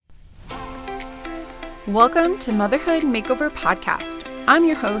Welcome to Motherhood Makeover Podcast. I'm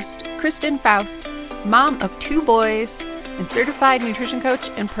your host, Kristen Faust, mom of 2 boys and certified nutrition coach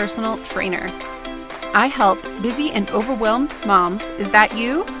and personal trainer. I help busy and overwhelmed moms, is that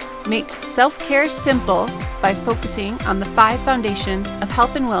you, make self-care simple by focusing on the 5 foundations of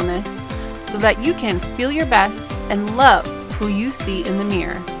health and wellness so that you can feel your best and love who you see in the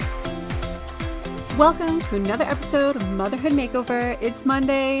mirror. Welcome to another episode of Motherhood Makeover. It's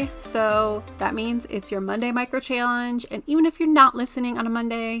Monday, so that means it's your Monday micro challenge. And even if you're not listening on a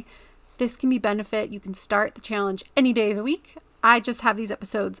Monday, this can be benefit. You can start the challenge any day of the week. I just have these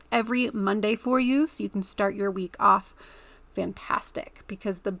episodes every Monday for you, so you can start your week off fantastic,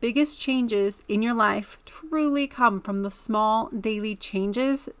 because the biggest changes in your life truly come from the small daily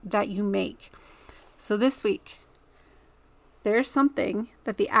changes that you make. So this week, there's something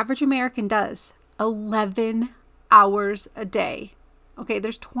that the average American does 11 hours a day. Okay,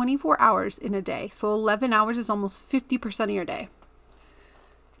 there's 24 hours in a day. So 11 hours is almost 50% of your day.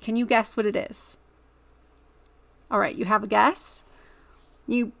 Can you guess what it is? All right, you have a guess?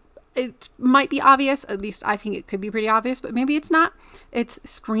 It might be obvious, at least I think it could be pretty obvious, but maybe it's not. It's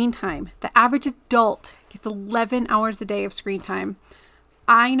screen time. The average adult gets 11 hours a day of screen time.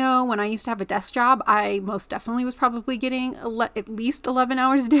 I know when I used to have a desk job, I most definitely was probably getting at least 11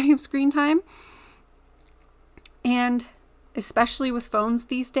 hours a day of screen time. And especially with phones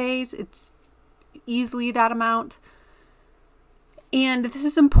these days, it's easily that amount. And this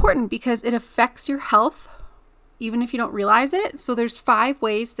is important because it affects your health, even if you don't realize it. So there's 5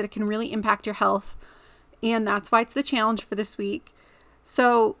 ways that it can really impact your health. And that's why it's the challenge for this week.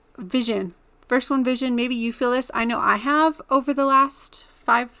 So vision. First one, vision. Maybe you feel this. I know I have over the last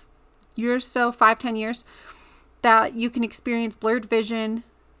 5 years, so 5-10 years, that you can experience blurred vision,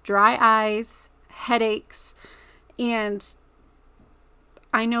 dry eyes, headaches. And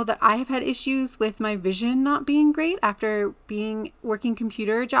I know that I have had issues with my vision not being great after working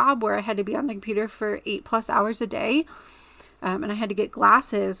computer job where I had to be on the computer for 8+ hours a day. And I had to get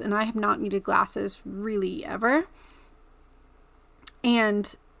glasses, and I have not needed glasses really ever.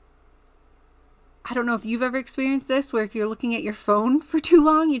 And I don't know if you've ever experienced this, where if you're looking at your phone for too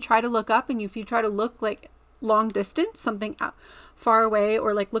long, you try to look up, and if you try to look like long distance, something far away,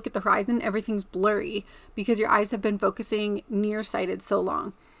 or like look at the horizon, everything's blurry because your eyes have been focusing nearsighted so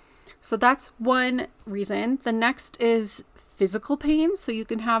long. So that's one reason. The next is physical pain. So you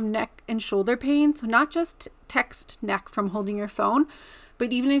can have neck and shoulder pain. So not just text neck from holding your phone,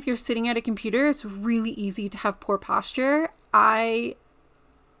 but even if you're sitting at a computer, it's really easy to have poor posture. I'll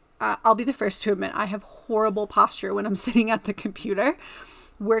be the first to admit I have horrible posture when I'm sitting at the computer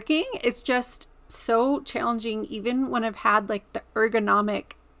working. It's just so challenging. Even when I've had like the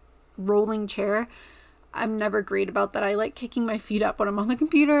ergonomic rolling chair, I'm never great about that. I like kicking my feet up when I'm on the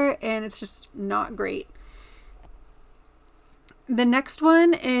computer, and it's just not great. The next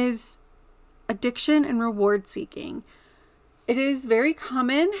one is addiction and reward seeking. It is very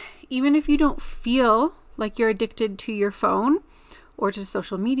common, even if you don't feel like you're addicted to your phone or to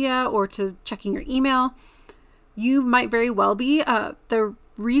social media or to checking your email, you might very well be. The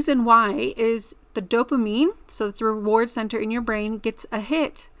reason why is the dopamine, so it's a reward center in your brain, gets a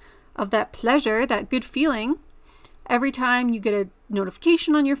hit of that pleasure, that good feeling, every time you get a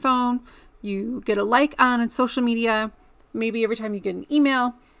notification on your phone, you get a like on social media, maybe every time you get an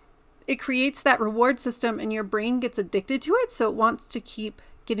email. It creates that reward system, and your brain gets addicted to it, so it wants to keep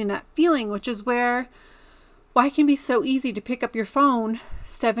getting that feeling, which is why it can be so easy to pick up your phone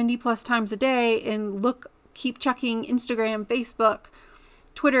 70+ times a day and keep checking Instagram, Facebook,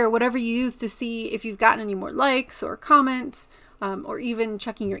 Twitter, whatever you use to see if you've gotten any more likes or comments, or even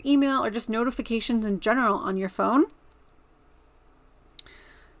checking your email or just notifications in general on your phone.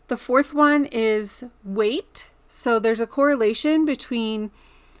 The fourth one is weight. So there's a correlation between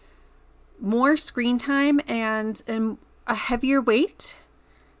more screen time and a heavier weight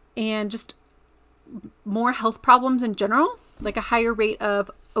and just more health problems in general, like a higher rate of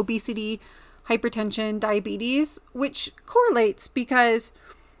obesity, hypertension, diabetes, which correlates because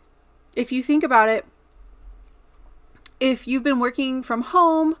if you think about it, if you've been working from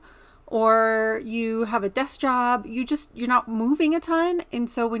home or you have a desk job, you're not moving a ton. And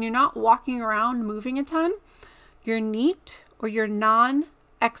so when you're not walking around moving a ton, your NEAT, or your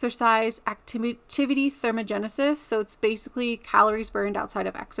non-exercise activity thermogenesis, so it's basically calories burned outside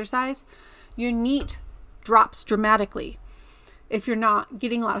of exercise, your NEAT drops dramatically. If you're not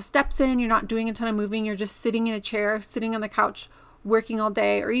getting a lot of steps in, you're not doing a ton of moving, you're just sitting in a chair, sitting on the couch, working all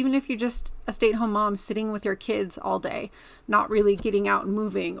day, or even if you're just a stay-at-home mom sitting with your kids all day, not really getting out and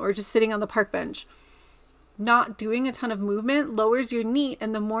moving, or just sitting on the park bench, not doing a ton of movement lowers your NEAT,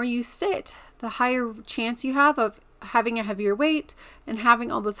 and the more you sit, the higher chance you have of having a heavier weight and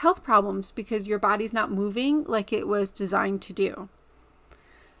having all those health problems because your body's not moving like it was designed to do.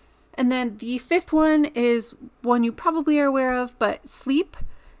 And then the fifth one is one you probably are aware of, but sleep.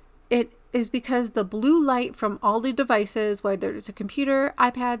 It is because the blue light from all the devices, whether it's a computer,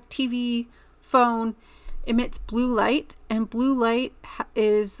 iPad, TV, phone, emits blue light, and blue light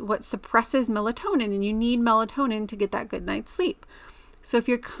is what suppresses melatonin, and you need melatonin to get that good night's sleep. So if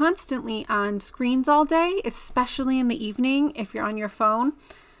you're constantly on screens all day, especially in the evening, if you're on your phone,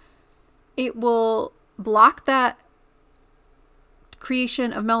 it will block that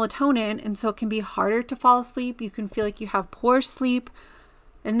creation of melatonin, and so it can be harder to fall asleep. You can feel like you have poor sleep,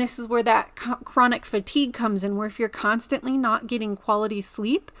 and this is where that chronic fatigue comes in, where if you're constantly not getting quality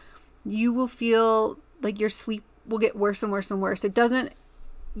sleep, you will feel like your sleep will get worse and worse and worse. It doesn't,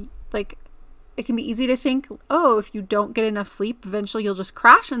 like, it can be easy to think, oh, if you don't get enough sleep, eventually you'll just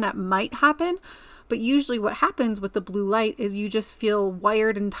crash, and that might happen. But usually what happens with the blue light is you just feel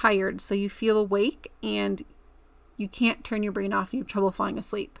wired and tired. So you feel awake and you can't turn your brain off. You have trouble falling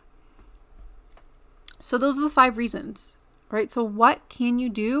asleep. So those are the 5 reasons, right? So what can you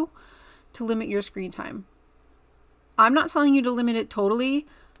do to limit your screen time? I'm not telling you to limit it totally.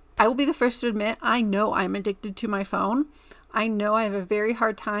 I will be the first to admit, I know I'm addicted to my phone. I know I have a very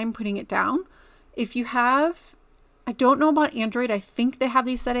hard time putting it down. If you have, I don't know about Android. I think they have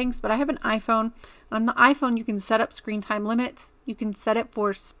these settings, but I have an iPhone. On the iPhone, you can set up screen time limits. You can set it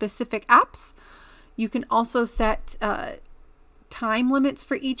for specific apps. You can also set time limits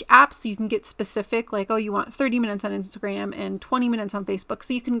for each app, so you can get specific, like, oh, you want 30 minutes on Instagram and 20 minutes on Facebook.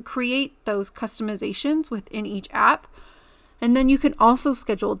 So you can create those customizations within each app. And then you can also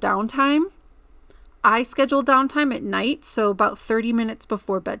schedule downtime. I schedule downtime at night, so about 30 minutes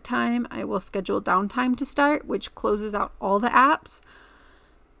before bedtime, I will schedule downtime to start, which closes out all the apps,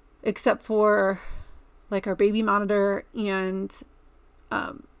 except for like our baby monitor and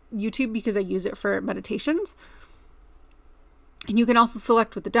YouTube, because I use it for meditations. And you can also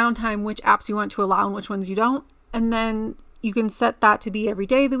select with the downtime which apps you want to allow and which ones you don't. And then you can set that to be every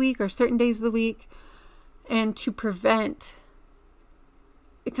day of the week or certain days of the week. And to prevent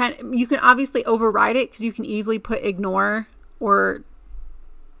it, you can obviously override it, because you can easily put ignore or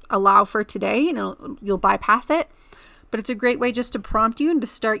allow for today, and you'll bypass it. But it's a great way just to prompt you and to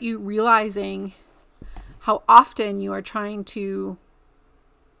start you realizing how often you are trying to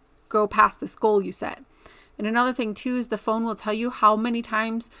go past this goal you set. And another thing too is the phone will tell you how many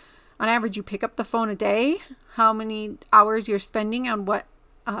times on average you pick up the phone a day, how many hours you're spending on what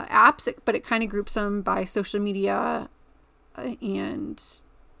apps, but it kind of groups them by social media and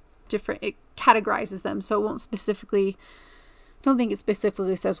different, it categorizes them. So it won't specifically, I don't think it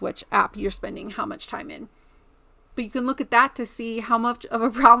specifically says which app you're spending how much time in. But you can look at that to see how much of a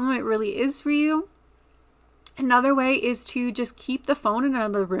problem it really is for you. Another way is to just keep the phone in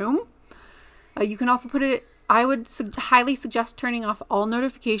another room. You can also put it, I would highly suggest turning off all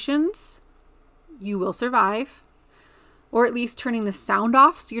notifications. You will survive. Or at least turning the sound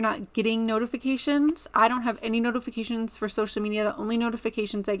off so you're not getting notifications. I don't have any notifications for social media. The only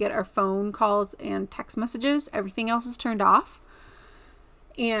notifications I get are phone calls and text messages. Everything else is turned off.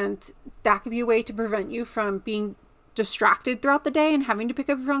 And that could be a way to prevent you from being distracted throughout the day and having to pick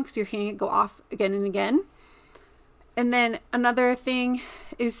up your phone because you're hearing it go off again and again. And then another thing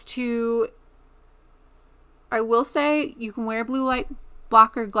is I will say you can wear blue light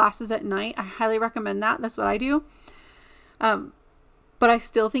blocker glasses at night. I highly recommend that. That's what I do. But I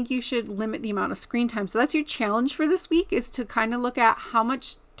still think you should limit the amount of screen time. So that's your challenge for this week, is to kind of look at how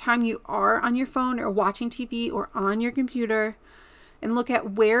much time you are on your phone or watching TV or on your computer, and look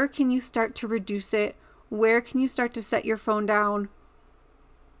at where can you start to reduce it? Where can you start to set your phone down?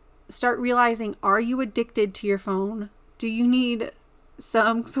 Start realizing, are you addicted to your phone? Do you need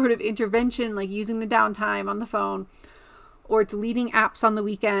some sort of intervention, like using the downtime on the phone, or deleting apps on the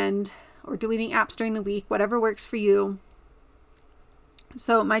weekend, or deleting apps during the week, whatever works for you.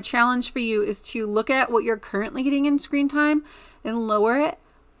 So my challenge for you is to look at what you're currently getting in screen time and lower it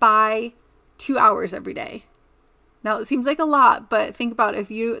by 2 hours every day. Now it seems like a lot, but think about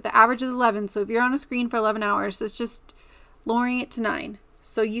the average is 11. So if you're on a screen for 11 hours, that's just lowering it to 9.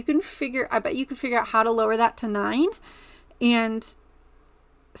 So I bet you can figure out how to lower that to 9 and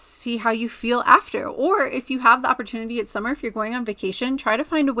see how you feel after. Or if you have the opportunity, it's summer, if you're going on vacation, try to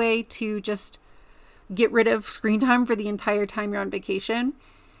find a way to just get rid of screen time for the entire time you're on vacation.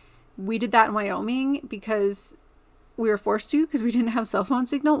 We did that in Wyoming because we were forced to, because we didn't have cell phone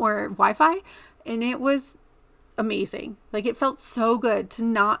signal or Wi-Fi, and it was amazing. Like, it felt so good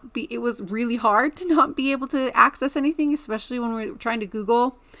to it was really hard to not be able to access anything, especially when we were trying to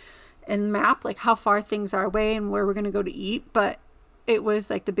Google and map like how far things are away and where we're going to go to eat. But it was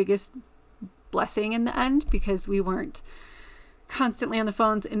like the biggest blessing in the end because we weren't constantly on the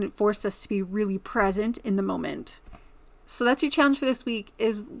phones, and it forced us to be really present in the moment. So that's your challenge for this week,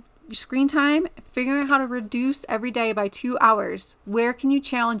 is your screen time, figuring out how to reduce every day by 2 hours. Where can you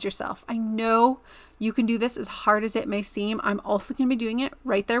challenge yourself? I know you can do this, as hard as it may seem. I'm also going to be doing it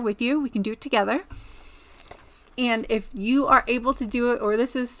right there with you. We can do it together. And if you are able to do it, or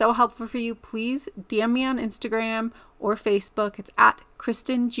this is so helpful for you, please DM me on Instagram or Facebook. It's at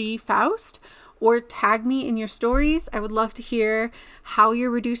Kristen G. Faust, or tag me in your stories. I would love to hear how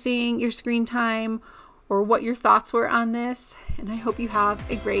you're reducing your screen time or what your thoughts were on this. And I hope you have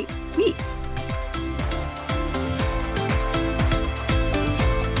a great week.